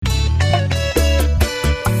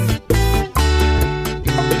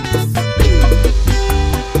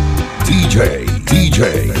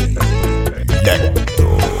DJ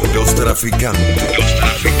Lento. Los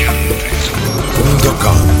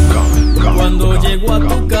traficantes.com. Cuando llego a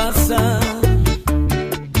tu casa,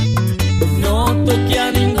 noto que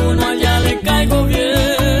a ninguno allá le caigo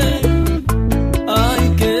bien.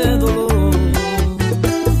 Ay, qué dolor,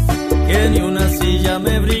 que ni una silla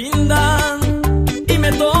me brindan y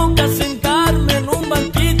me toca sentarme en un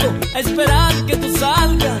banquito a esperar que tú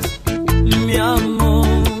salgas, mi amor.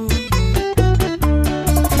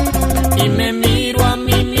 Y me miro a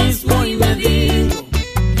mí mismo y me digo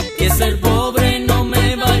que ser pobre no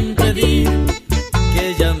me va a impedir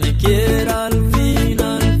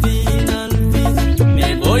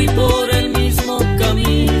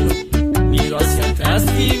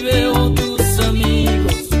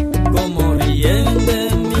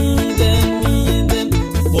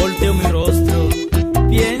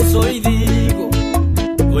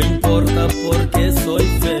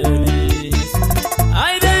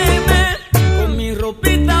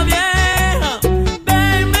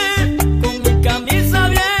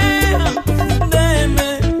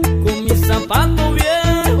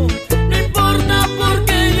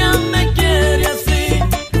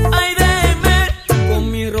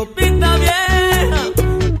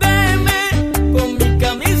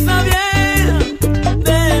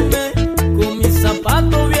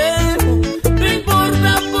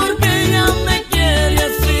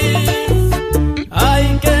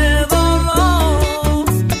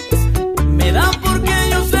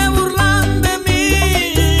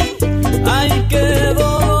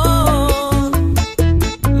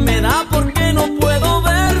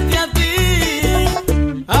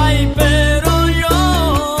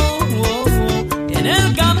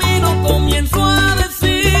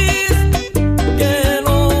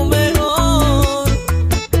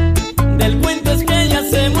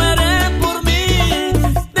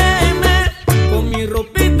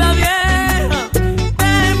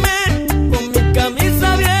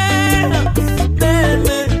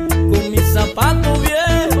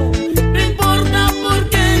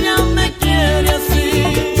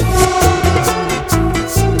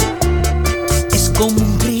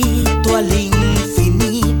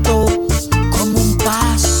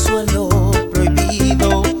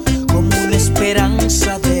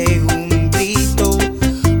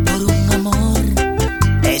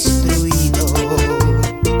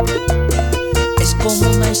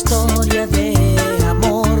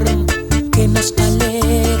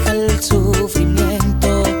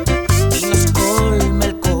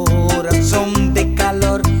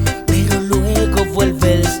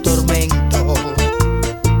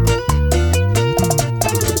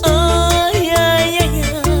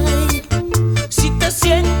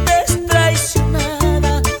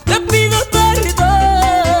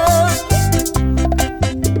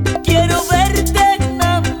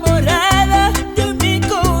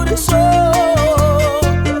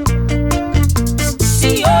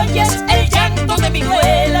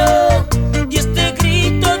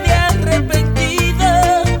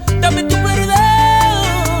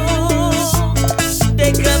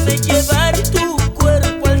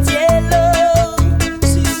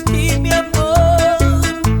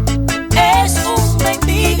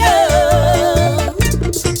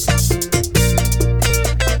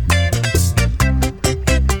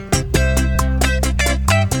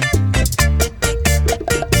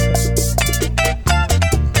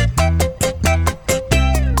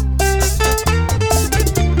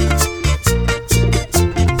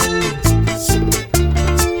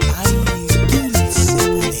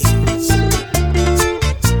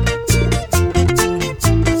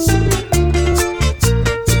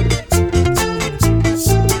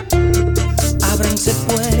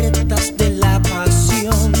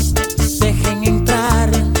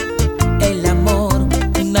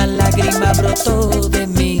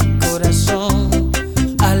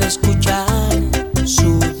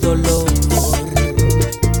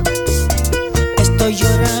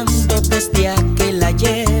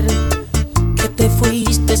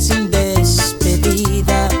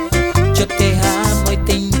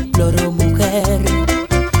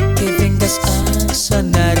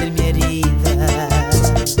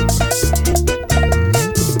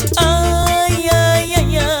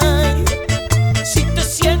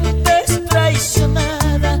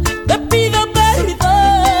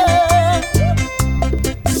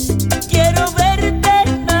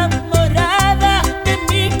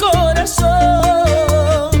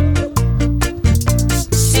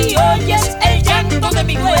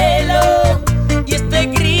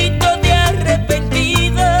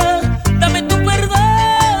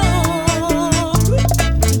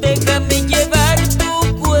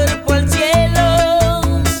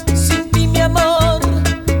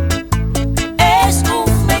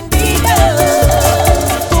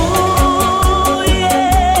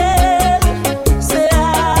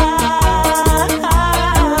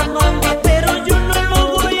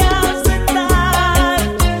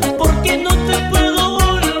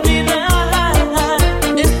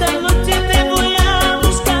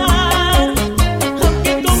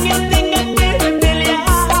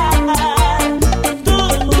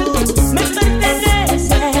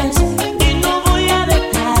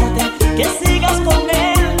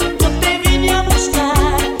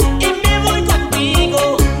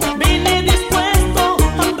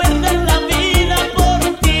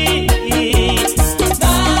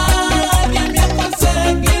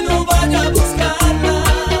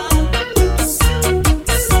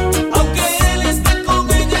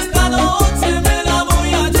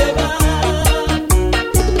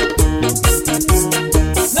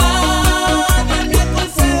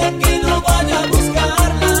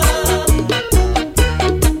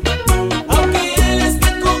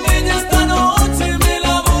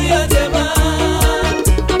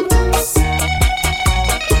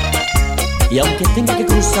aunque tenga que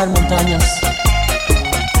cruzar montañas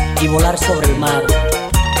y volar sobre el mar,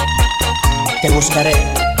 te buscaré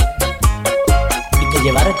y te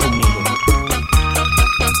llevaré conmigo.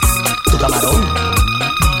 Tu camarón.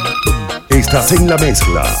 Estás en la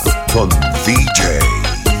mezcla con DJ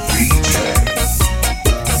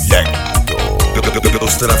Lento.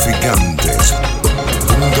 Los traficantes.com.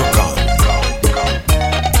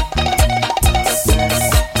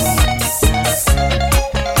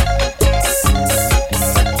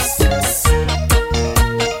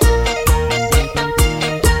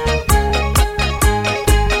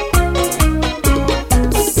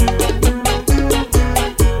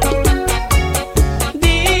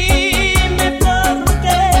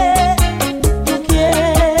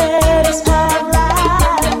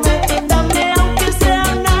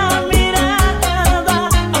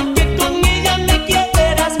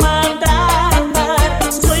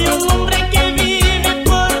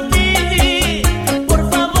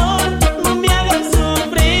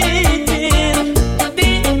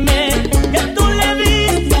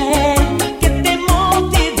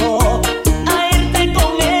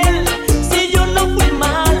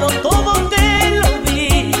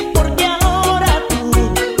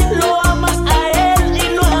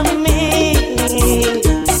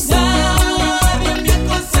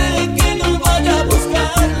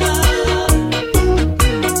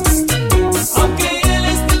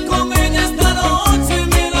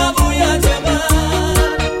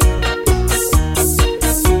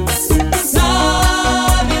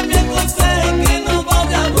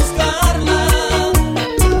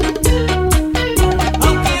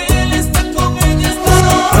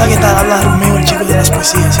 Habla Romeo, el chico de las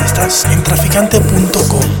poesías, y estás en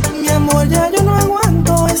traficante.com. Mi amor, ya yo no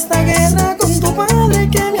aguanto esta guerra con tu padre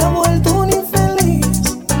que me ha vuelto un infeliz.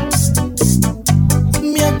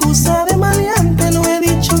 Me acusa de maleante, no he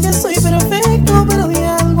dicho que soy perfecto, pero de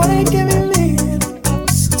algo hay que vivir.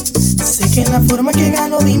 Sé que en la forma que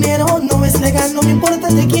gano dinero no es legal, no me importa,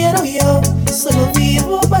 te quiero yo, solo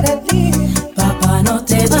vivo para ti. Papá no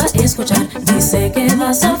te va a escuchar, dice que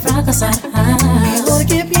vas a fracasar. Mejor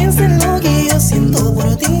que piensen lo que yo siento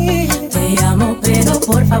por ti. Te amo, pero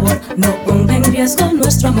por favor, no ponga en riesgo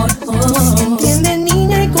nuestro amor. Entiende,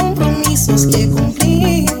 niña, hay compromisos que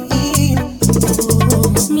cumplir.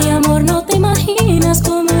 Mi amor, no te imaginas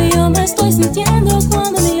cómo yo me estoy sintiendo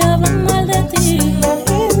cuando me hablan mal de ti. La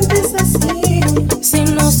gente es así. Si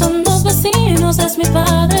no son dos vecinos, es mi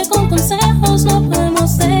padre con consejos, no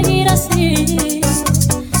podemos seguir así.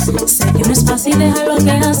 Sé que no es fácil dejar lo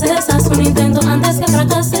que haces, haz un intento antes que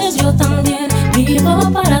fracases. Yo también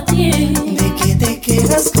vivo para ti. ¿De qué te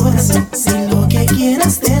quedas, corazón? Si lo que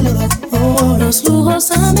quieras te lo doy. Los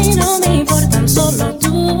lujos a mí no me importan, solo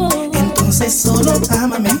tú. Entonces solo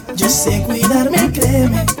ámame, yo sé cuidarme,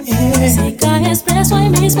 créeme. Si caes preso ahí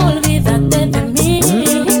mismo, olvídate de mí.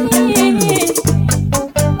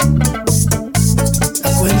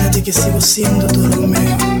 Acuérdate que sigo siendo tu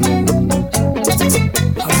Romeo.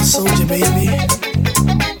 I'm a soldier, baby.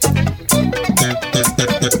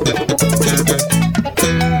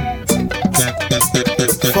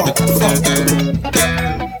 Funk.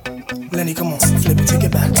 Lenny, come on, flip it, take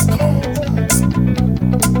it back. Come on.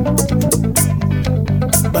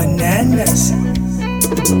 Bananas.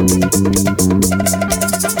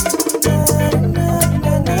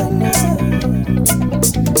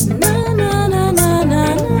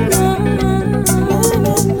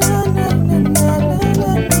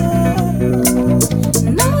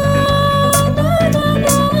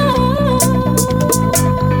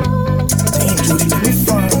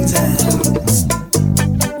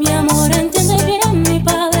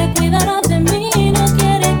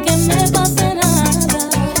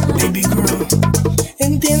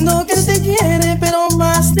 Entiendo que él te quiere, pero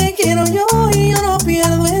más te quiero yo y yo no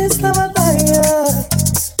pierdo esta batalla.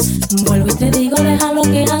 Vuelvo y te digo, deja lo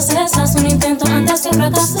que haces, haz un intento antes que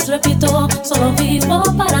fracases. Repito, solo vivo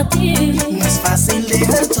para ti. No es fácil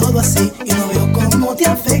dejar todo así y no veo cómo te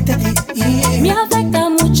afecta a ti. Me afecta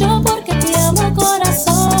mucho porque te amo,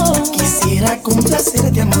 corazón. Quisiera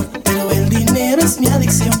complacerte, amor, pero el dinero es mi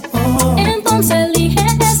adicción. Entonces elige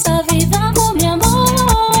esa vida con mi amor.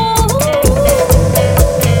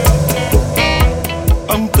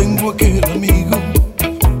 Aún tengo aquel amigo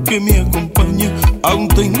que me acompaña, aún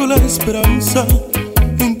tengo la esperanza.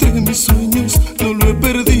 Entre mis sueños no lo he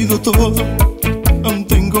perdido todo. Aún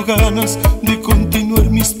tengo ganas de continuar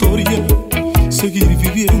mi historia, seguir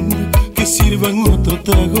viviendo, que sirvan otro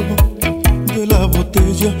trago de la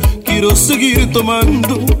botella. Quiero seguir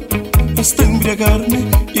tomando hasta embriagarme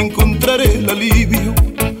y encontrar el alivio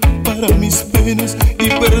para mis penas y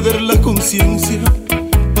perder la conciencia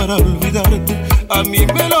para olvidarte. A mí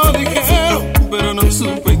me lo dijeron, pero no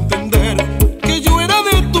supe entender que yo era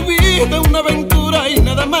de tu vida una aventura y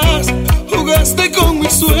nada más. Jugaste con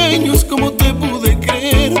mis sueños, como te pude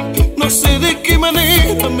creer. No sé de qué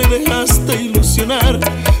manera me dejaste ilusionar.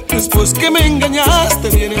 Después que me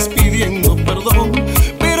engañaste vienes pidiendo perdón,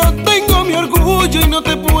 pero tengo mi orgullo y no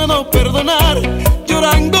te puedo perdonar.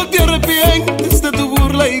 Llorando te arrepientes de tu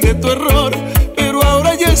burla y de tu error, pero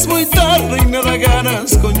ahora ya es muy tarde y me da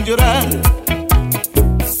ganas con llorar.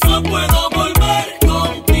 No puedo volver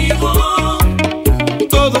contigo.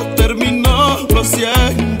 Todo terminó, lo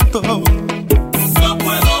siento. No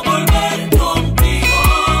puedo volver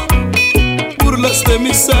contigo. Burlaste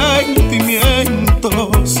mis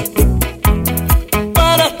sentimientos.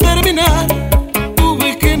 Para terminar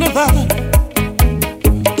tuve que nadar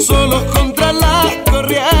solo contra la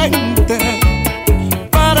corriente.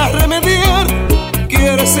 Para remediar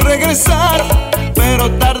quieres regresar,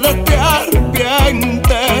 pero tarde te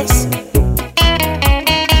arrepientes.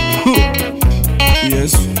 Y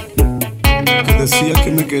eso, que decía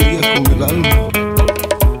que me quería con el alma,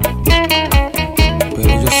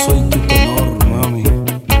 pero yo soy tu tenor, mami.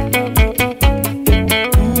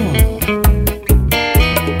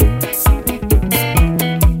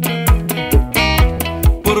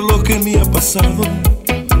 Por lo que me ha pasado,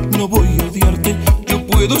 no voy a odiarte. Yo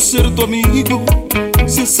puedo ser tu amigo,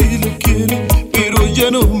 si así lo quieres, pero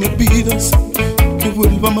ya no me pidas que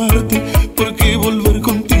vuelva a amarte, porque volver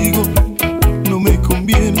contigo no me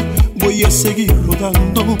conviene. Voy a seguir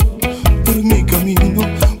rodando por mi camino,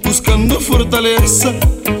 buscando fortaleza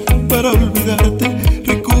para olvidarte,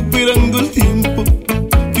 recuperando el tiempo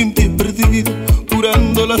que en ti he perdido,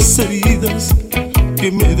 curando las heridas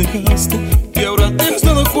que me dejaste. Y ahora te has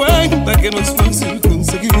dado cuenta que no es fácil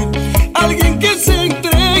conseguir alguien que se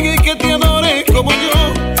entregue y que te adore como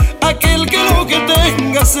yo, aquel que lo que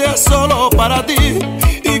tenga sea solo para ti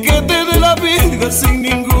y que te dé la vida sin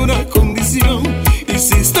ninguna condición.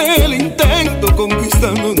 Hiciste el intento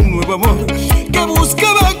conquistando un nuevo amor que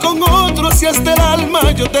buscaba con otros y hasta el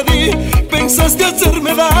alma yo te di. Pensaste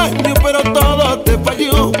hacerme daño, pero todo te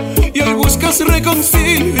falló, y hoy buscas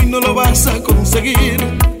reconcilio y no lo vas a conseguir.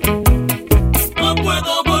 No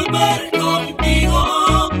puedo volver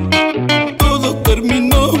contigo. Todo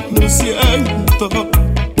terminó, lo siento.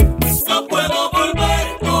 No puedo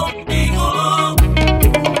volver contigo.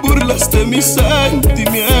 Burlaste mis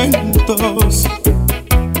sentimientos.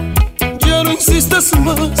 Ya no insistas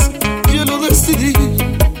más, ya lo decidí.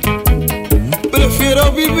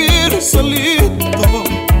 Prefiero vivir solito.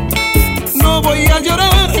 No voy a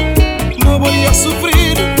llorar, no voy a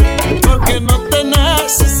sufrir, porque no te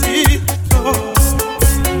necesito.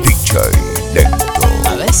 DJ Lento.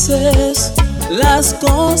 A veces las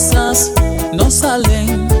cosas no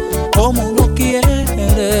salen como uno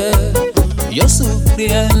quiere. Yo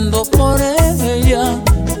sufriendo por ella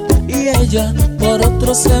y ella por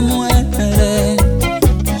otro se muere.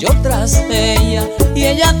 Yo tras ella y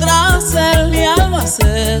ella tras él, mi alma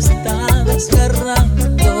se está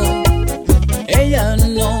desgarrando. Ella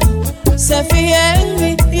no se fija en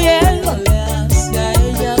mí y él no le hace a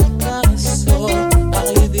ella caso.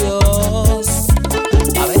 Ay Dios,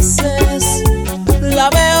 a veces la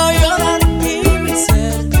veo llorar y mi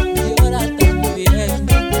ser llora también.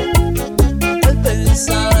 El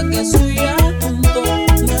pensar que su llanto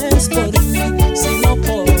no es por mí, sino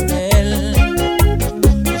por él.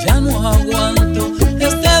 Ya no aguanto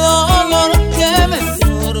este dolor que me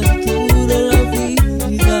tortura la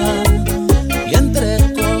vida, y entre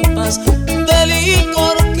copas de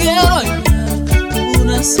licor quiero hallar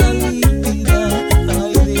una salida.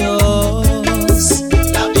 Ay Dios,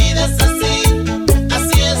 La vida es así,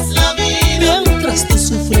 así es la vida. mientras tú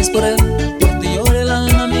sufres por él, por ti llora el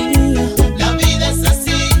alma mía. La vida es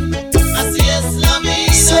así, así es la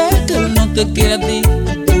vida. Sé que él no te quiere a ti,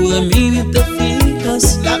 tú de mí ni te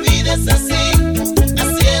fijas. La vida es así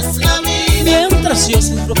es la vida. Mientras yo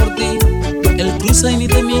sufro por ti, él cruza y ni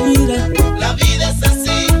te mira. La vida es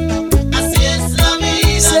así es la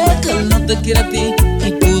vida. Sé que él no te quiere a ti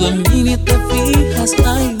y tú de mí ni te fijas.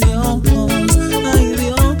 Ay Dios, ay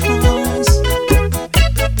Dios.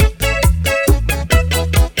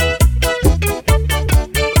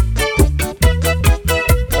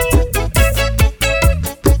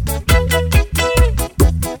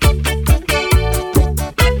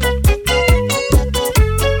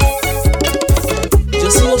 Yo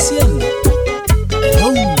sigo siendo el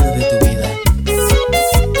hombre de tu vida.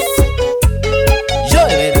 Yo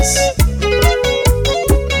de veras.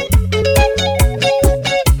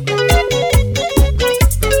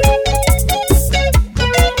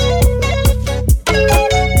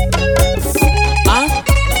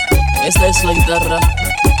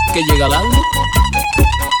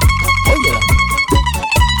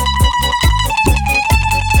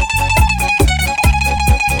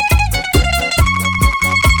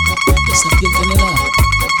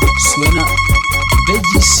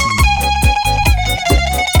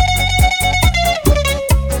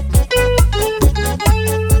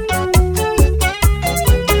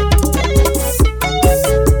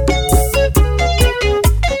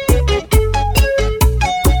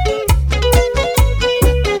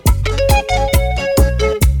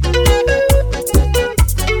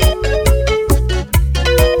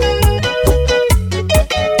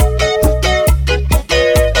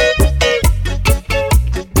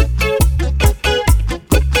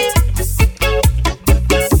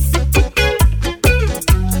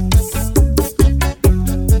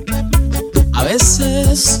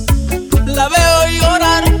 la veo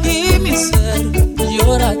llorar y mi ser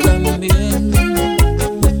llora también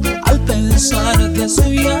al pensar que su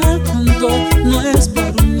llanto no es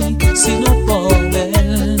por mí, sino por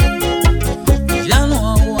él. Ya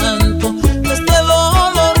no aguanto este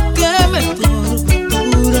dolor que me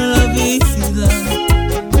tortura la vida,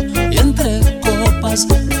 y entre copas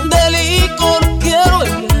de licor quiero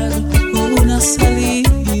hallar una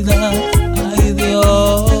salida. Ay,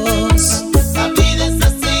 Dios, La vida es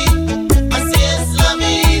así, así es la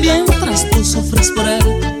vida. mientras tú sufres por él,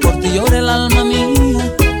 por ti llora el alma mía.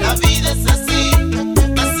 La vida es así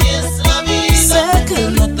es la vida. Sé que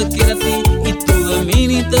él no te quiere a ti y tú de mí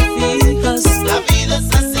ni te fijas. La vida es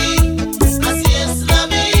así es la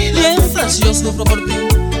vida. Mientras yo sufro por ti,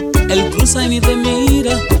 él cruza y ni te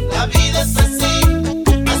mira. La vida es así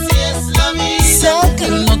es la vida. Sé que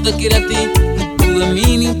él no te quiere a ti y tú de mí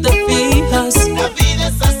ni te fijas. La vida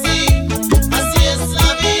es así es la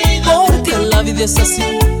vida. Porque la vida es así,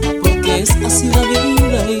 porque es así la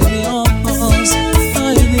vida. Ay, Dios,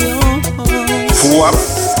 ay, Dios. Fuap,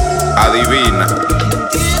 adivina.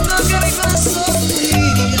 Entiendo que mi corazón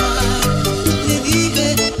le dije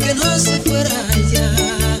que no se fuera allá,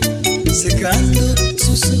 secando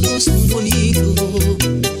sus ojos muy bonitos.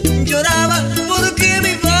 Lloraba porque me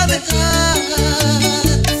iba a dejar.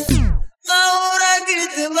 Ahora que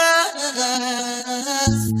te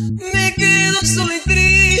vas, me quedo solo y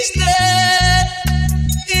triste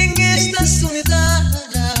en esta soledad.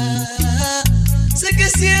 Sé que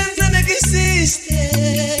siempre me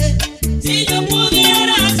quisiste. Si yo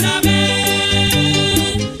pudiera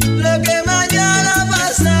saber lo que mañana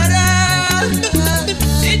pasará,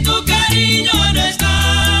 si tu cariño no está,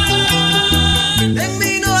 en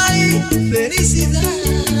mí no hay felicidad.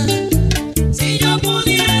 Si yo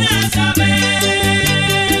pudiera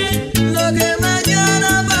saber lo que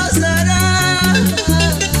mañana pasará,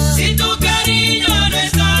 si tu cariño no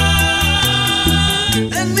está,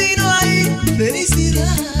 en mí no hay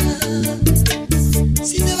felicidad.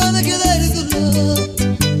 Si me van a quedar el dolor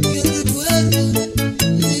y el recuerdo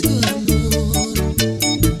de tu amor,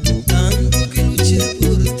 tanto que luché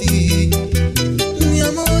por ti, mi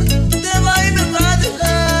amor te va y me va a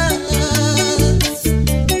dejar.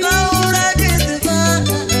 Ahora que te vas,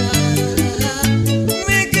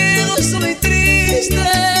 me quedo solo y triste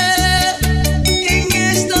en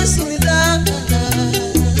esta soledad.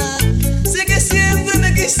 Sé que siempre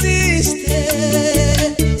me quisiste.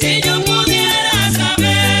 Si yo pudiera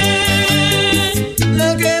saber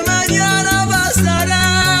lo que mañana pasará,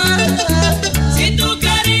 si tu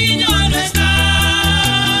cariño no está,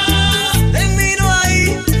 en mí no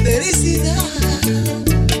hay felicidad.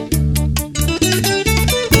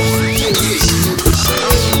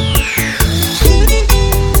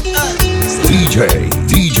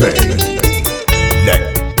 DJ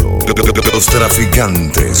Lento. Los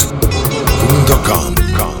traficantes.com.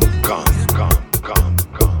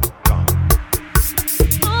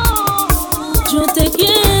 Yo te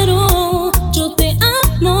quiero, yo te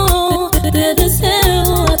amo, te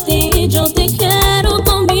deseo a ti, yo te quiero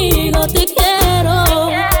conmigo, te quiero,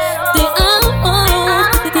 te amo,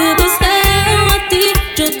 te deseo a ti,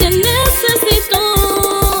 yo te necesito.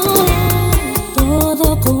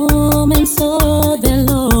 Todo comenzó de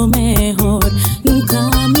lo mejor, nunca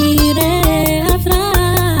miré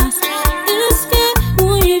atrás, es que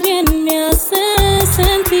muy bien me hace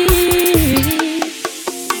sentir.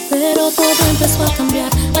 Pero todo empezó a cambiar,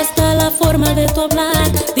 hasta la forma de tu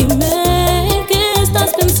hablar. Dime en qué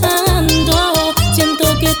estás pensando, siento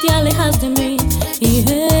que te alejas de mí y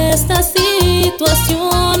esta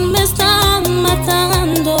situación me está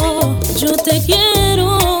matando. Yo te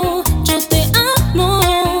quiero, yo te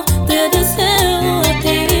amo, te deseo a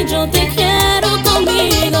ti, yo te quiero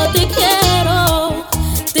conmigo, te quiero,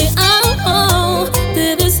 te amo,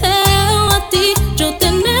 te deseo a ti, yo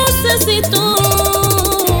te necesito.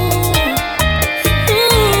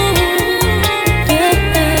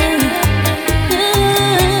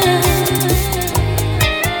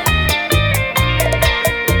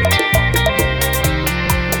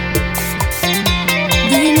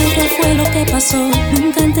 Pasó,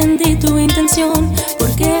 nunca entendí tu intención.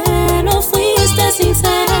 ¿Por qué no fuiste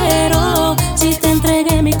sincero? Si te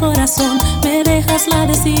entregué mi corazón, me dejas la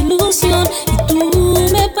desilusión y tú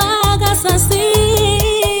me pagas así.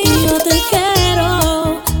 Yo te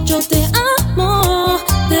quiero, yo te amo,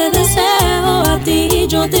 te deseo a ti,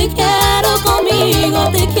 yo te quiero conmigo,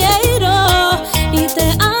 te quiero y te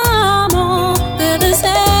amo, te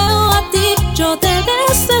deseo a ti, yo te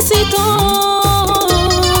necesito.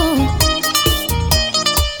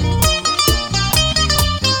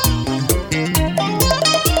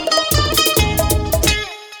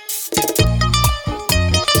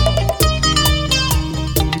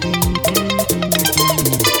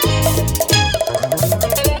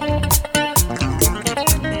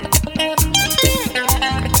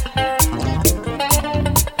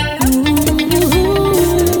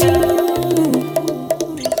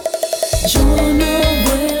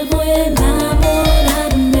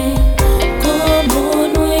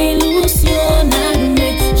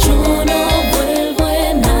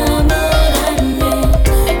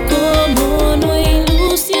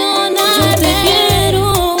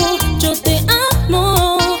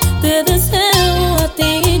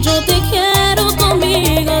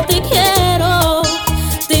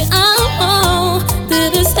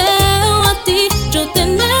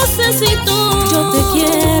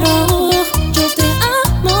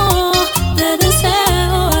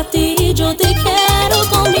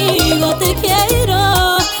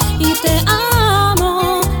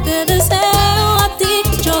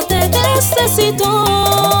 necesito